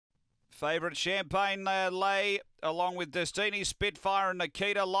Favourite Champagne Lay, along with Destiny Spitfire and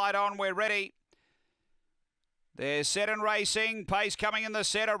Nikita. Light on, we're ready. They're set and racing. Pace coming in the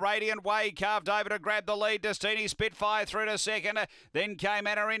centre. Radiant Way carved over to grab the lead. Destiny Spitfire through to second. Then came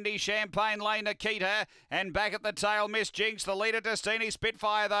Anna-Indy, Champagne Lane, Nikita. And back at the tail, Miss Jinx. The leader, Destiny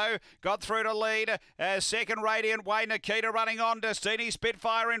Spitfire, though, got through to lead. Second, Radiant Way. Nikita running on. Destiny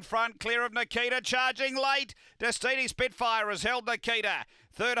Spitfire in front. Clear of Nikita. Charging late. Destiny Spitfire has held Nikita.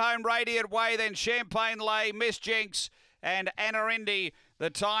 Third home, Radiant Way. Then Champagne Lane, Miss Jinx, and Anna-Indy. The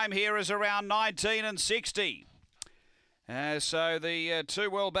time here is around 19 and 60. So the two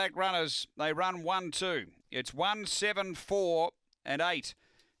well-back runners, they run 1-2. It's 1, 7, 4 and 8.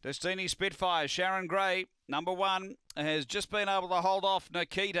 Destiny Spitfire, Sharon Gray, number 1, has just been able to hold off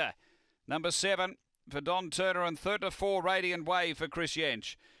Nikita. Number 7 for Don Turner and 3rd to 4 Radiant Way for Chris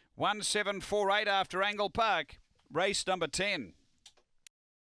Yench. 1, 7, 4, 8 after Angle Park, race number 10.